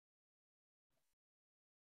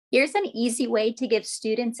Here's an easy way to give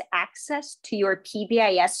students access to your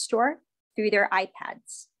PBIS store through their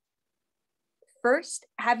iPads. First,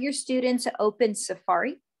 have your students open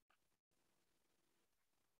Safari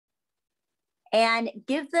and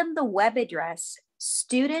give them the web address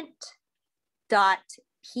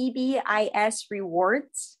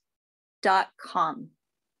student.pbisrewards.com.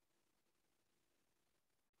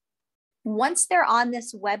 Once they're on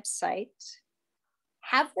this website,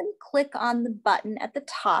 have them click on the button at the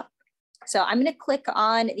top. So I'm going to click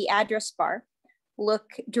on the address bar,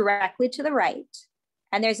 look directly to the right,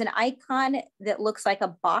 and there's an icon that looks like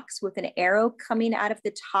a box with an arrow coming out of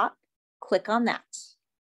the top. Click on that.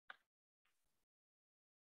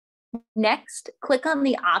 Next, click on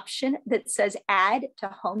the option that says Add to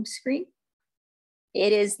Home Screen.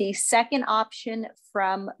 It is the second option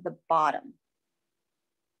from the bottom.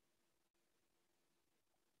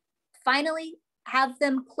 Finally, have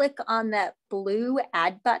them click on that blue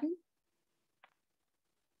Add button.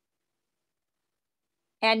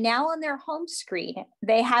 And now on their home screen,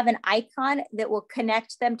 they have an icon that will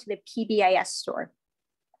connect them to the PBIS store.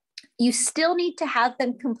 You still need to have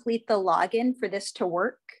them complete the login for this to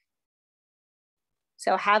work.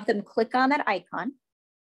 So have them click on that icon.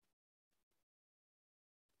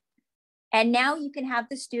 And now you can have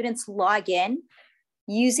the students log in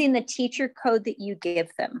using the teacher code that you give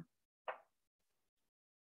them.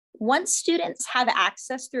 Once students have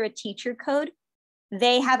access through a teacher code,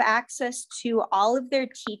 they have access to all of their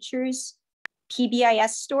teachers'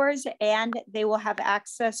 PBIS stores, and they will have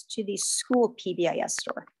access to the school PBIS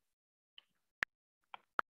store.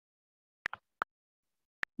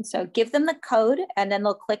 So give them the code, and then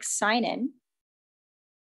they'll click sign in.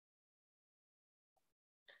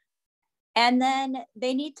 And then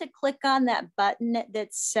they need to click on that button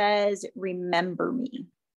that says remember me.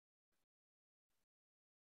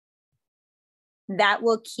 That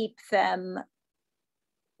will keep them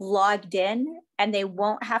logged in, and they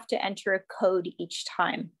won't have to enter a code each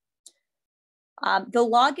time. The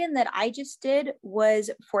login that I just did was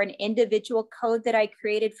for an individual code that I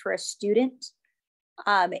created for a student.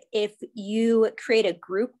 If you create a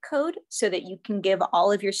group code so that you can give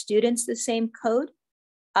all of your students the same code,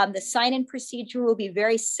 the sign-in procedure will be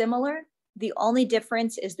very similar. The only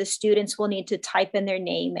difference is the students will need to type in their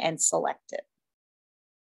name and select it.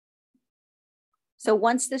 So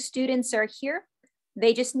once the students are here,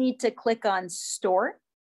 they just need to click on Store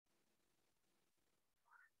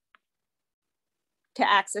to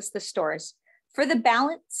access the stores. For the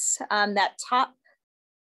balance, that top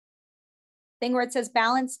thing where it says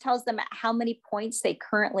balance tells them how many points they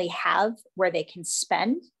currently have where they can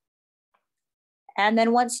spend. And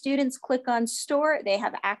then once students click on Store, they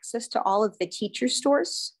have access to all of the teacher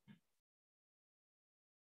stores.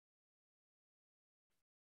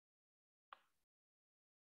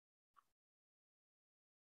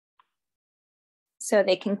 So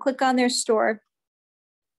they can click on their store.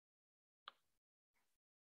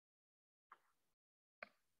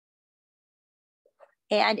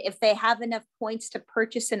 And if they have enough points to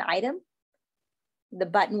purchase an item, the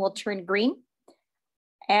button will turn green.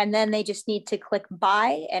 And then they just need to click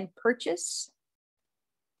buy and purchase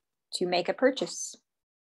to make a purchase.